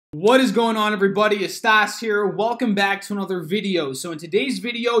What is going on, everybody? It's Stas here. Welcome back to another video. So in today's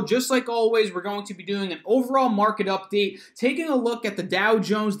video, just like always, we're going to be doing an overall market update, taking a look at the Dow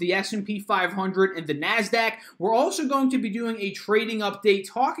Jones, the S&P 500, and the NASDAQ. We're also going to be doing a trading update,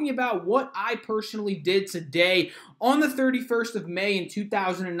 talking about what I personally did today on the 31st of May in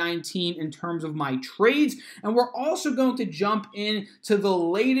 2019 in terms of my trades. And we're also going to jump into the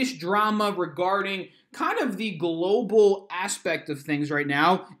latest drama regarding kind of the global aspect of things right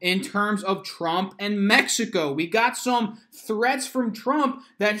now in terms of Trump and Mexico. We got some threats from Trump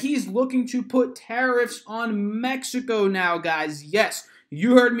that he's looking to put tariffs on Mexico now, guys. Yes,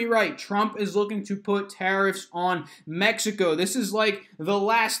 you heard me right. Trump is looking to put tariffs on Mexico. This is like the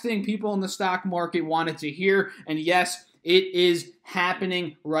last thing people in the stock market wanted to hear, and yes, it is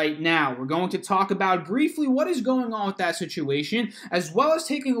happening right now. We're going to talk about briefly what is going on with that situation, as well as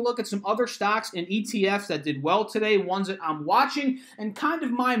taking a look at some other stocks and ETFs that did well today, ones that I'm watching, and kind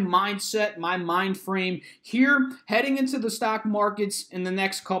of my mindset, my mind frame here heading into the stock markets in the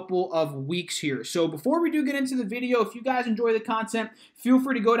next couple of weeks here. So before we do get into the video, if you guys enjoy the content, feel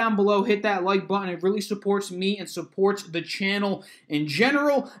free to go down below, hit that like button. It really supports me and supports the channel in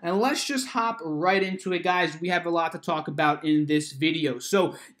general. And let's just hop right into it, guys. We have a lot to talk about in this video.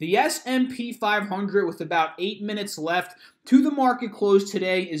 So the S&P 500, with about 8 minutes left to the market close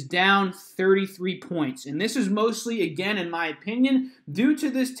today, is down 33 points. And this is mostly, again, in my opinion, due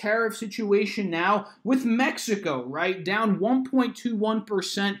to this tariff situation now with Mexico, right? Down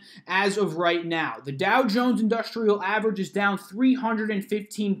 1.21% as of right now. The Dow Jones Industrial Average is down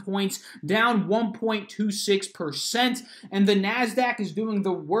 315 points, down 1.26%. And the NASDAQ is doing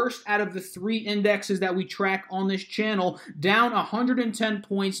the worst out of the three indexes that we track on this channel, down 110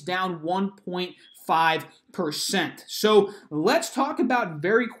 points, down 1.5%. So let's talk about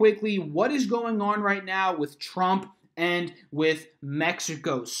very quickly what is going on right now with Trump and with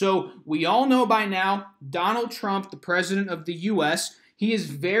Mexico. So we all know by now, Donald Trump, the president of the U.S., he is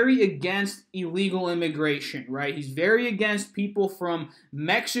very against illegal immigration, right? He's very against people from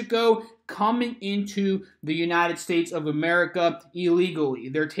Mexico coming into the United States of America illegally.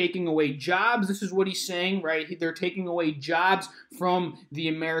 They're taking away jobs. This is what he's saying, right? They're taking away jobs from the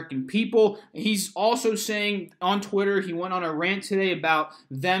American people. He's also saying on Twitter, he went on a rant today about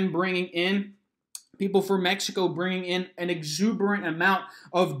them bringing in people from Mexico, bringing in an exuberant amount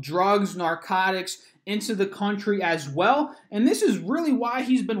of drugs, narcotics, into the country as well. And this is really why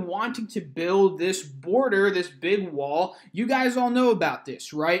he's been wanting to build this border, this big wall. You guys all know about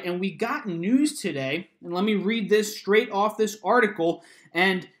this, right? And we got news today, and let me read this straight off this article,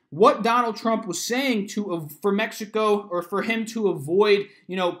 and what Donald Trump was saying for Mexico, or for him to avoid,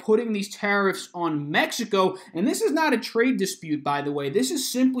 putting these tariffs on Mexico. And this is not a trade dispute, by the way. This is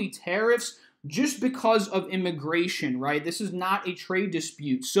simply tariffs just because of immigration, right? This is not a trade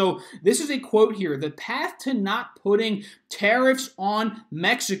dispute. So this is a quote here. The path to not putting tariffs on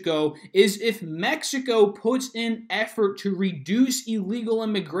Mexico is if Mexico puts in effort to reduce illegal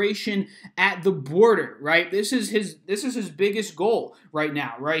immigration at the border, right? This is his biggest goal right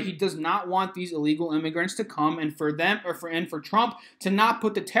now, right? He does not want these illegal immigrants to come, and for Trump to not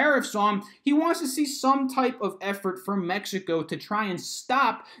put the tariffs on, he wants to see some type of effort from Mexico to try and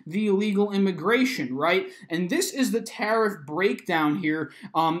stop the illegal immigration, right? And this is the tariff breakdown here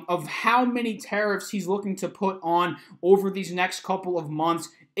of how many tariffs he's looking to put on over these next couple of months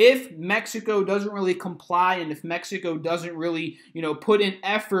if Mexico doesn't really comply, and if Mexico doesn't really, put in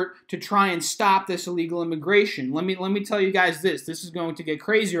effort to try and stop this illegal immigration. Let me tell you guys this. This is going to get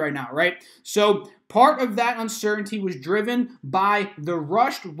crazy right now, right? So part of that uncertainty was driven by the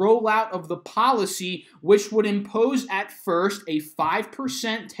rushed rollout of the policy, which would impose at first a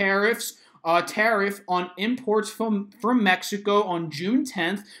 5% tariff on imports from Mexico on June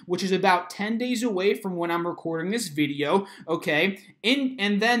 10th, which is about 10 days away from when I'm recording this video, okay?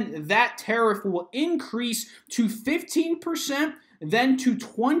 And then that tariff will increase to 15%, then to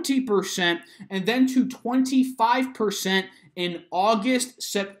 20%, and then to 25% in August,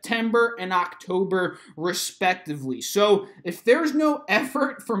 September, and October, respectively. So if there's no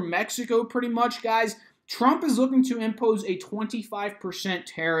effort from Mexico, pretty much, guys, Trump is looking to impose a 25%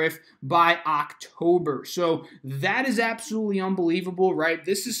 tariff by October. So that is absolutely unbelievable, right?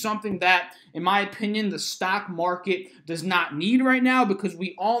 This is something that, in my opinion, the stock market does not need right now, because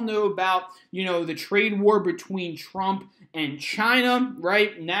we all know about, the trade war between Trump and China.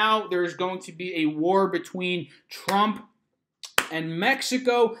 Right now, there's going to be a war between Trump and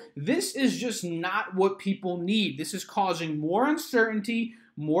Mexico. This is just not what people need. This is causing more uncertainty,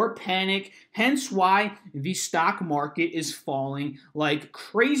 more panic, hence why the stock market is falling like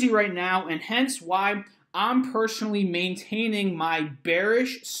crazy right now, and hence why I'm personally maintaining my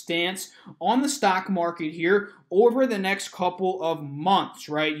bearish stance on the stock market here over the next couple of months,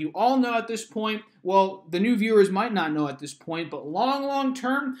 right? You all know at this point, well, the new viewers might not know at this point, but long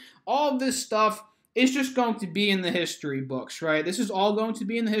term, all of this stuff is just going to be in the history books, right? This is all going to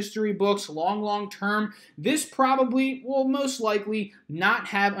be in the history books long term. This probably will most likely not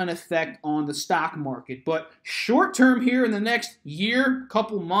have an effect on the stock market. But short term here in the next year,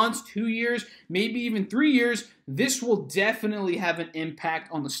 couple months, 2 years, maybe even 3 years, this will definitely have an impact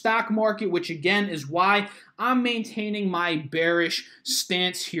on the stock market, which again is why I'm maintaining my bearish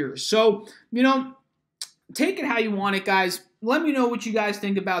stance here. So, take it how you want it, guys. Let me know what you guys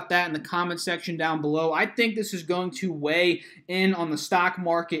think about that in the comment section down below. I think this is going to weigh in on the stock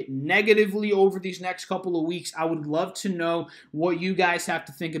market negatively over these next couple of weeks. I would love to know what you guys have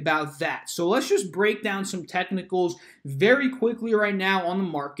to think about that. So let's just break down some technicals very quickly right now on the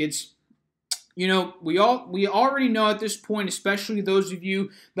markets. We already know at this point, especially those of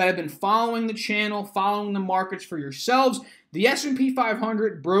you that have been following the channel, following the markets for yourselves, the S&P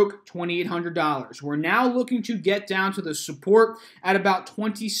 500 broke $2,800. We're now looking to get down to the support at about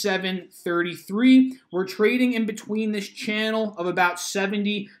 27.33. We're trading in between this channel of about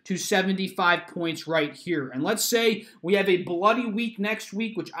 70 to 75 points right here. And let's say we have a bloody week next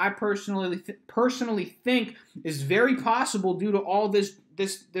week, which I personally think is very possible due to all this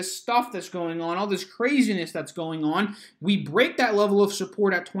stuff that's going on, all this craziness that's going on. We break that level of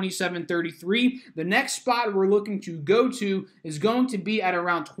support at 27.33. The next spot we're looking to go to is going to be at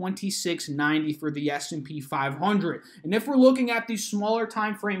around 26.90 for the S&P 500. And if we're looking at these smaller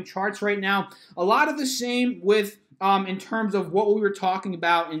time frame charts right now, a lot of the same with in terms of what we were talking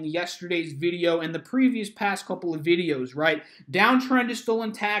about in yesterday's video and the previous past couple of videos, right? Downtrend is still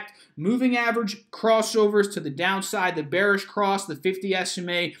intact. Moving average crossovers to the downside, the bearish cross, the 50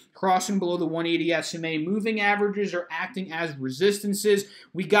 SMA crossing below the 180 SMA. Moving averages are acting as resistances.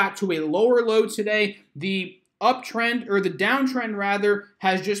 We got to a lower low today. The uptrend, or the downtrend rather,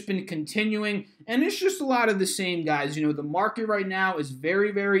 has just been continuing, and it's just a lot of the same, guys. The market right now is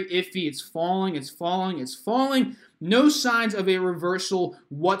very iffy. It's falling. No signs of a reversal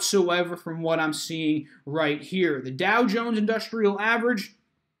whatsoever from what I'm seeing right here. The Dow Jones Industrial Average,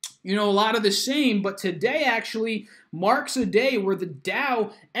 a lot of the same, but today actually marks a day where the Dow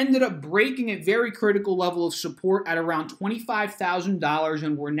ended up breaking a very critical level of support at around $25,000,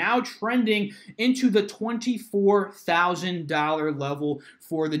 and we're now trending into the $24,000 level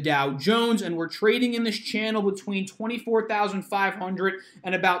for the Dow Jones, and we're trading in this channel between $24,500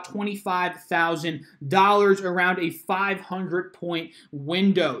 and about $25,000 around a 500-point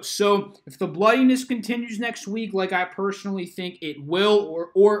window. So if the bloodiness continues next week, like I personally think it will,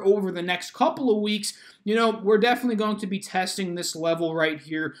 or over the next couple of weeks, we're definitely going to be testing this level right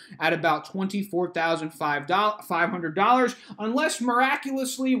here at about $24,500, unless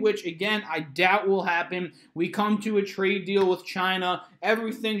miraculously, which again I doubt will happen, we come to a trade deal with China,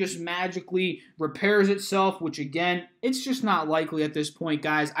 everything just magically repairs itself, which again, it's just not likely at this point,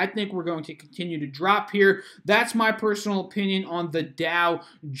 guys. I think we're going to continue to drop here. That's my personal opinion on the Dow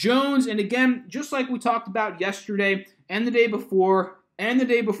Jones. And again, just like we talked about yesterday and the day before,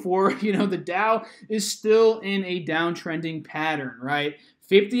 the Dow is still in a downtrending pattern, right?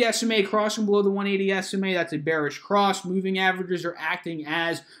 50 SMA crossing below the 180 SMA, that's a bearish cross. Moving averages are acting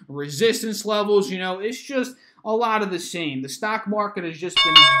as resistance levels. It's just a lot of the same. The stock market has just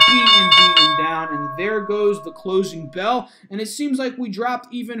been beaten down, and there goes the closing bell. And it seems like we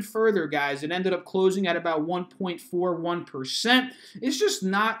dropped even further, guys. It ended up closing at about 1.41%. It's just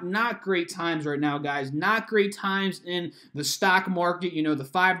not great times right now, guys. Not great times in the stock market. The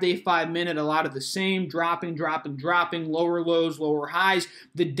 5-day, 5-minute, a lot of the same, dropping, lower lows, lower highs.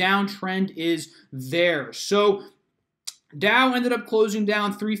 The downtrend is there. So Dow ended up closing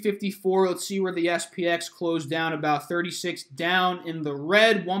down 354. Let's see where the SPX closed down, about 36 down in the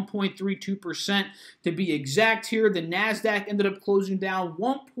red, 1.32% to be exact here. The NASDAQ ended up closing down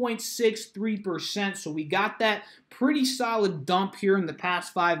 1.63%, so we got that pretty solid dump here in the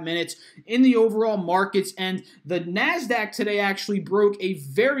past 5 minutes in the overall markets, and the NASDAQ today actually broke a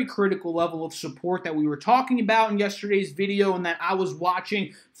very critical level of support that we were talking about in yesterday's video and that I was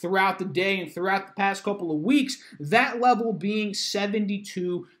watching throughout the day and throughout the past couple of weeks, that level being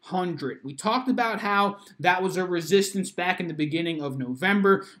 7,200. We talked about how that was a resistance back in the beginning of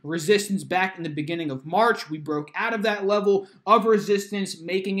November, resistance back in the beginning of March. We broke out of that level of resistance,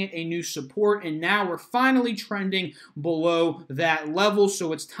 making it a new support, and now we're finally trending below that level.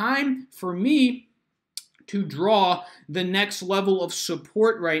 So it's time for me to draw the next level of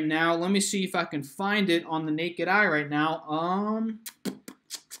support right now. Let me see if I can find it on the naked eye right now.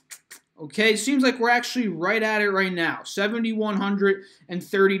 Okay, seems like we're actually right at it right now.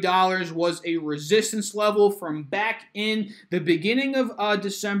 $7,130 was a resistance level from back in the beginning of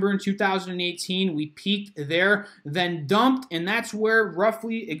December in 2018. We peaked there, then dumped, and that's where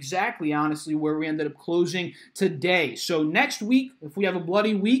roughly, exactly, honestly, where we ended up closing today. So next week, if we have a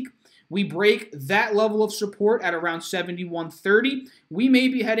bloody week, we break that level of support at around 7,130. We may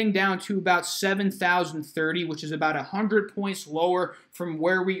be heading down to about 7,030, which is about 100 points lower from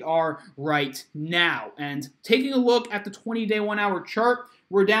where we are right now. And taking a look at the 20-day 1-hour chart,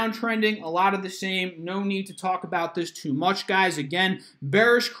 we're downtrending, a lot of the same. No need to talk about this too much, guys. Again,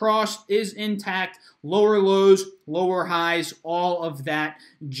 bearish cross is intact. Lower lows, lower highs, all of that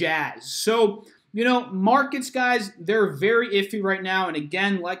jazz. So, you know, markets, guys, they're very iffy right now. And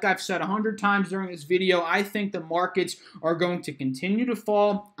again, like I've said 100 times during this video, I think the markets are going to continue to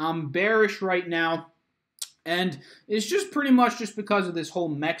fall. I'm bearish right now. And it's just pretty much just because of this whole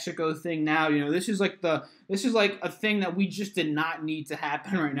Mexico thing now. You know, this is like a thing that we just did not need to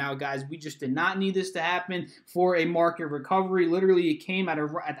happen right now, guys. We just did not need this to happen for a market recovery. Literally, it came at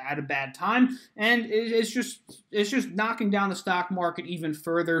a bad time, and it's just knocking down the stock market even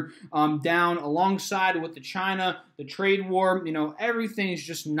further down, alongside with the trade war. You know, everything is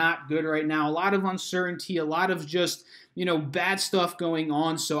just not good right now. A lot of uncertainty, a lot of just, you know, bad stuff going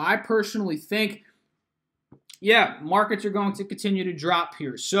on. So I personally think, yeah, markets are going to continue to drop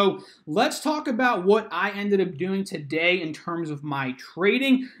here. So let's talk about what I ended up doing today in terms of my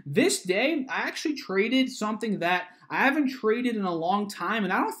trading. This day, I actually traded something that I haven't traded in a long time,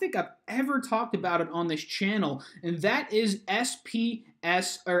 and I don't think I've ever talked about it on this channel, and that is SPXS.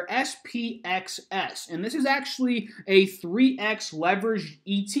 And this is actually a 3x leveraged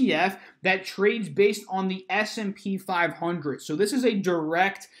ETF that trades based on the S&P 500. So this is a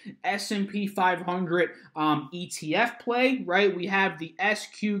direct S&P 500 ETF play, right? We have the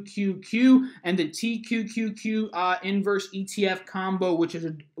SQQQ and the TQQQ inverse ETF combo, which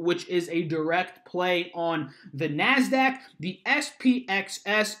is a direct play on the NASDAQ, the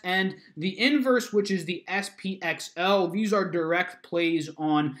SPXS, and the inverse, which is the SPXL. These are direct plays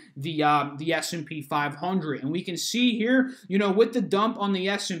on the S&P 500. And we can see here, you know, with the dump on the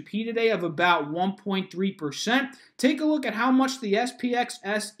S&P today of about 1.3%, take a look at how much the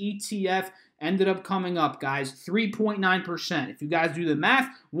SPXS ETF ended up coming up, guys. 3.9%. If you guys do the math,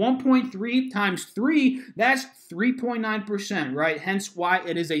 1.3 times 3, that's 3.9%, right? Hence why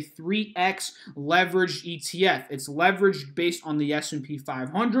it is a 3x leveraged ETF. It's leveraged based on the S&P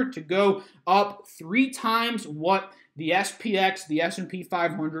 500 to go up 3 times what the SPX, the S&P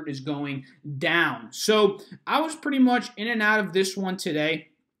 500, is going down. So I was pretty much in and out of this one today.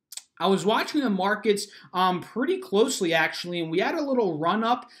 I was watching the markets pretty closely, actually, and we had a little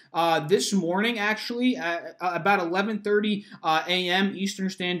run-up this morning, actually, at about 11:30 a.m. Eastern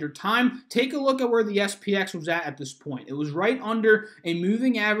Standard Time. Take a look at where the SPX was at this point. It was right under a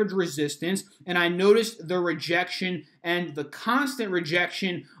moving average resistance, and I noticed the rejection and the constant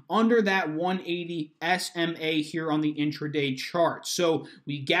rejection under that 180 SMA here on the intraday chart. So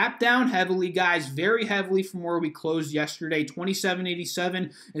we gapped down heavily, guys, very heavily from where we closed yesterday.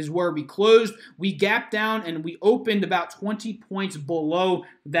 27.87 is where we closed. We gapped down and we opened about 20 points below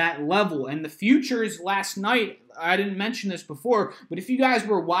that level. And the futures last night, I didn't mention this before, but if you guys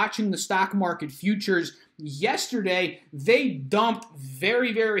were watching the stock market futures yesterday, they dumped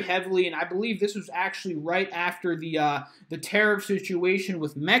very, very heavily, and I believe this was actually right after the tariff situation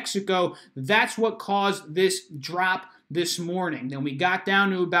with Mexico. That's what caused this drop this morning. Then we got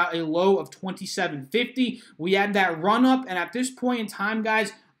down to about a low of 27.50. We had that run up, and at this point in time,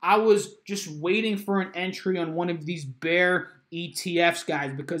 guys, I was just waiting for an entry on one of these bear ETFs,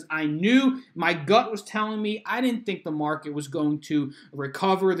 guys, because I knew, my gut was telling me, I didn't think the market was going to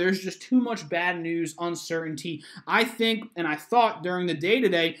recover. There's just too much bad news, uncertainty. I think, and I thought during the day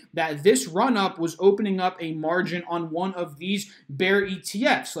today, that this run-up was opening up a margin on one of these bear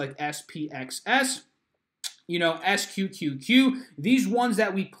ETFs, like SPXS, you know, SQQQ, these ones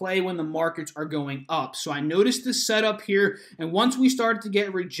that we play when the markets are going up. So I noticed the setup here, and once we started to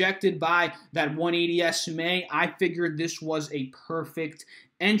get rejected by that 180 SMA, I figured this was a perfect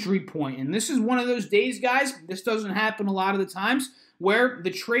entry point. And this is one of those days, guys, this doesn't happen a lot of the times, where the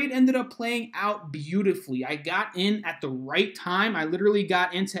trade ended up playing out beautifully. I got in at the right time. I literally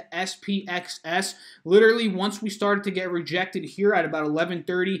got into SPXS literally once we started to get rejected here at about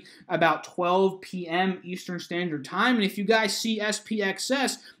 11:30, about 12 p.m. Eastern Standard Time. And if you guys see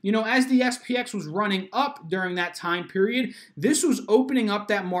SPXS, you know, as the SPX was running up during that time period, this was opening up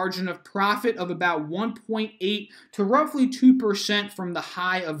that margin of profit of about 1.8 to roughly 2% from the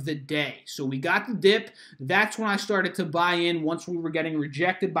high of the day. So we got the dip. That's when I started to buy in once we were getting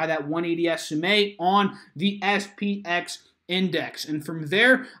rejected by that 180 SMA on the SPX index. And from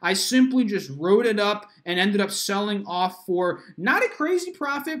there, I simply just wrote it up and ended up selling off for not a crazy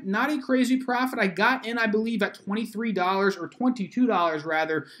profit, I got in, I believe, at $23 or $22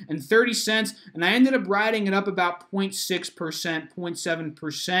 rather, and 30 cents, and I ended up riding it up about 0.6%,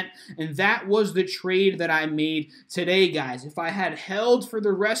 0.7%, and that was the trade that I made today, guys. If I had held for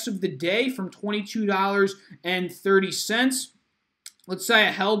the rest of the day from $22.30, let's say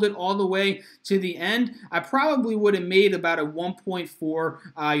I held it all the way to the end, I probably would have made about a 1.4,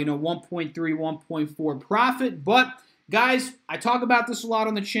 1.3, 1.4 profit. But guys, I talk about this a lot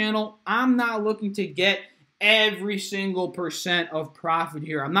on the channel. I'm not looking to get every single percent of profit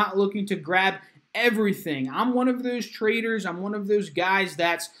here. I'm not looking to grab everything. I'm one of those traders. I'm one of those guys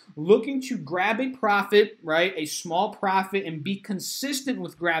that's looking to grab a profit, right? A small profit, and be consistent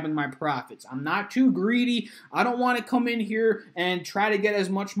with grabbing my profits. I'm not too greedy. I don't want to come in here and try to get as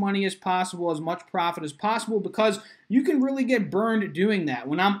much money as possible, as much profit as possible, because you can really get burned doing that.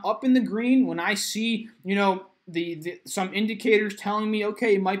 When I'm up in the green, when I see, some indicators telling me,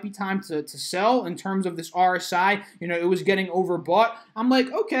 okay, it might be time to sell in terms of this RSI, it was getting overbought, I'm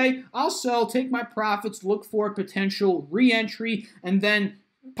like, okay, I'll sell, take my profits, look for a potential re-entry, and then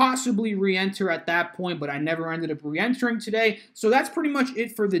possibly re-enter at that point, but I never ended up re-entering today. So that's pretty much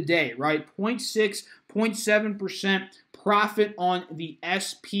it for the day, right? 0.6, 0.7% profit on the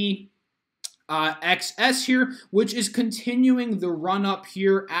SPXS here, which is continuing the run up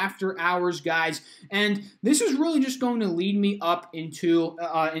here after hours, guys. And this is really just going to lead me up into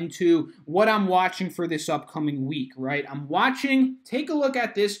what I'm watching for this upcoming week, right? I'm watching, take a look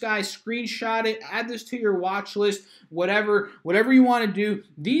at this, guys, screenshot it, add this to your watch list, whatever you want to do.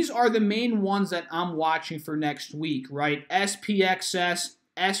 These are the main ones that I'm watching for next week, right? SPXS,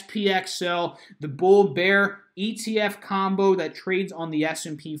 SPXL, the Bull Bear ETF combo that trades on the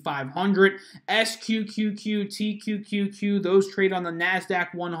S&P 500, SQQQ, TQQQ, those trade on the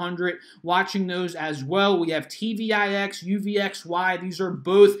NASDAQ 100, watching those as well. We have TVIX, UVXY, these are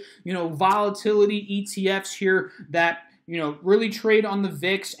both, volatility ETFs here that really trade on the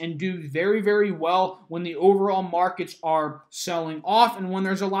VIX and do very, very well when the overall markets are selling off and when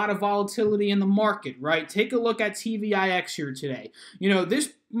there's a lot of volatility in the market, right? Take a look at TVIX here today.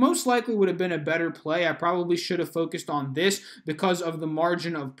 This most likely would have been a better play. I probably should have focused on this because of the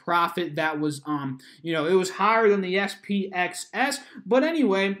margin of profit that was, it was higher than the SPXS. But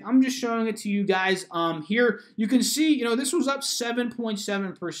anyway, I'm just showing it to you guys. Here you can see, this was up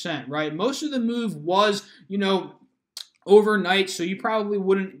 7.7%, right? Most of the move was, overnight, so you probably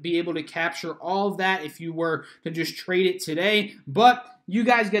wouldn't be able to capture all of that if you were to just trade it today, but you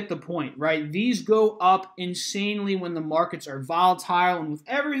guys get the point, right? These go up insanely when the markets are volatile, and with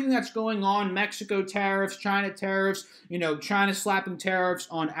everything that's going on, Mexico tariffs, China slapping tariffs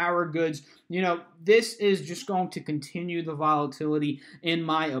on our goods, this is just going to continue the volatility, in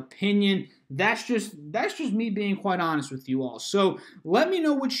my opinion. That's just me being quite honest with you all. So let me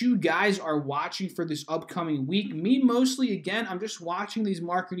know what you guys are watching for this upcoming week. Me mostly, again, I'm just watching these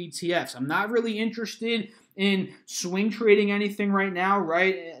market ETFs. I'm not really interested in swing trading anything right now,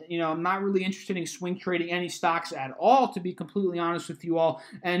 right? I'm not really interested in swing trading any stocks at all, to be completely honest with you all.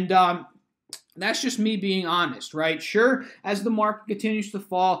 And that's just me being honest, right? Sure, as the market continues to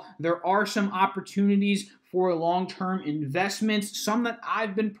fall, there are some opportunities for long-term investments, some that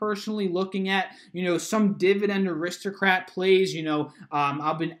I've been personally looking at, some dividend aristocrat plays,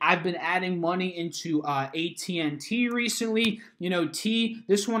 I've been adding money into AT&T recently.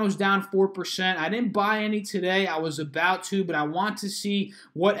 This one was down 4%. I didn't buy any today. I was about to, but I want to see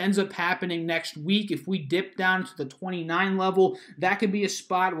what ends up happening next week. If we dip down to the 29 level, that could be a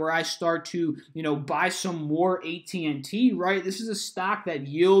spot where I start to, buy some more AT&T, right? This is a stock that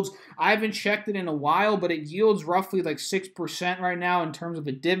yields, I haven't checked it in a while, but it yields roughly like 6% right now in terms of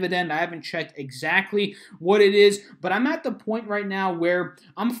a dividend. I haven't checked exactly what it is, but I'm at the point right now where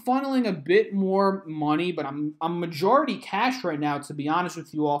I'm funneling a bit more money, but I'm majority cash right now, to be honest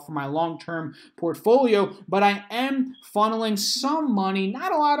with you all, for my long-term portfolio, but I am funneling some money,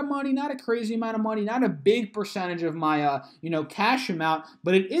 not a lot of money, not a crazy amount of money, not a big percentage of my cash amount,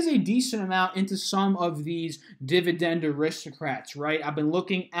 but it is a decent amount into some of these dividend aristocrats, right? I've been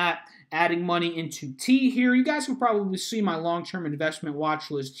looking at adding money into T here. You guys can probably see my long-term investment watch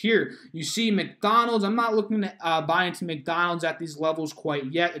list here. You see McDonald's. I'm not looking to buy into McDonald's at these levels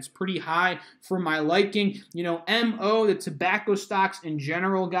quite yet. It's pretty high for my liking. MO, the tobacco stocks in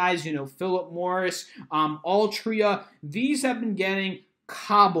general, guys, Philip Morris, Altria, these have been getting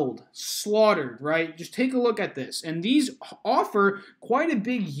cobbled, slaughtered, right? Just take a look at this. And these offer quite a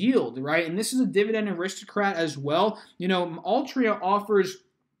big yield, right? And this is a dividend aristocrat as well. You know, Altria offers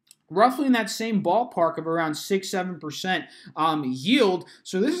roughly in that same ballpark of around 6-7% yield.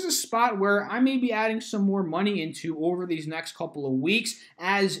 So this is a spot where I may be adding some more money into over these next couple of weeks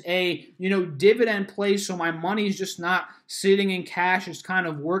as a, you know, dividend play. So my money is just not sitting in cash. It's kind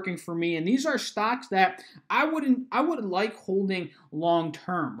of working for me. And these are stocks that I would like holding long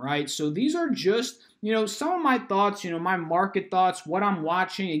term, right? So these are just, you know, some of my thoughts, you know, my market thoughts, what I'm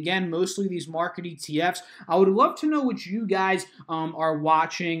watching. Again, mostly these market ETFs. I would love to know what you guys are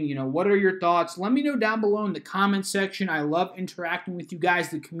watching. You know, what are your thoughts? Let me know down below in the comment section. I love interacting with you guys.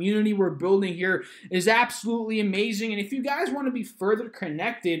 The community we're building here is absolutely amazing. And if you guys want to be further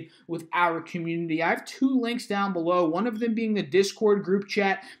connected with our community, I have 2 links down below. One of them being the Discord group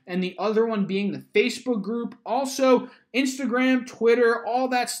chat and the other one being the Facebook group. Also, Instagram, Twitter, all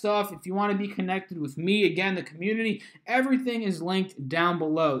that stuff. If you want to be connected with me, again, the community, everything is linked down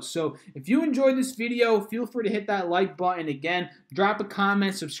below. So if you enjoyed this video, feel free to hit that like button. Again, drop a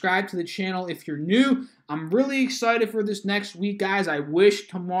comment, subscribe to the channel if you're new. I'm really excited for this next week, guys. I wish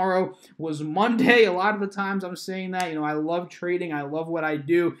tomorrow was Monday. A lot of the times I'm saying that. You know, I love trading. I love what I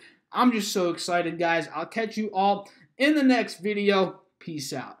do. I'm just so excited, guys. I'll catch you all in the next video.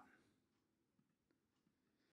 Peace out.